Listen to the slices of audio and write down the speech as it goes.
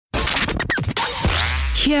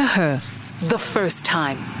Hear her the first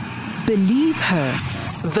time. Believe her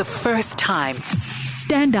the first time.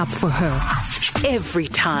 Stand up for her every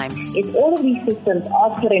time. If all of these systems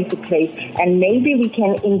are put into place, and maybe we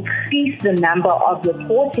can increase the number of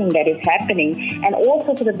reporting that is happening, and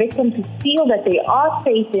also for the victim to feel that they are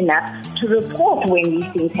safe enough to report when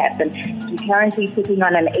these things happen. We're currently sitting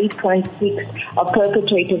on an 8.6 of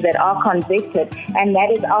perpetrators that are convicted, and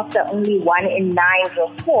that is after only 1 in 9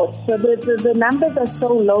 reports. So the numbers are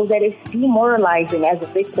so low that it's demoralizing as a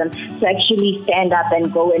victim to actually stand up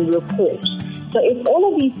and go and report. So if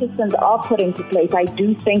all of these systems are put into place, I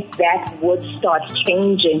do think that would start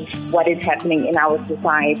changing what is happening in our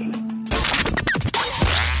society.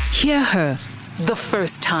 Hear her the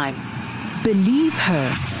first time. Believe her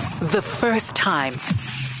the first time.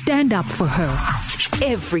 Stand up for her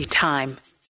every time.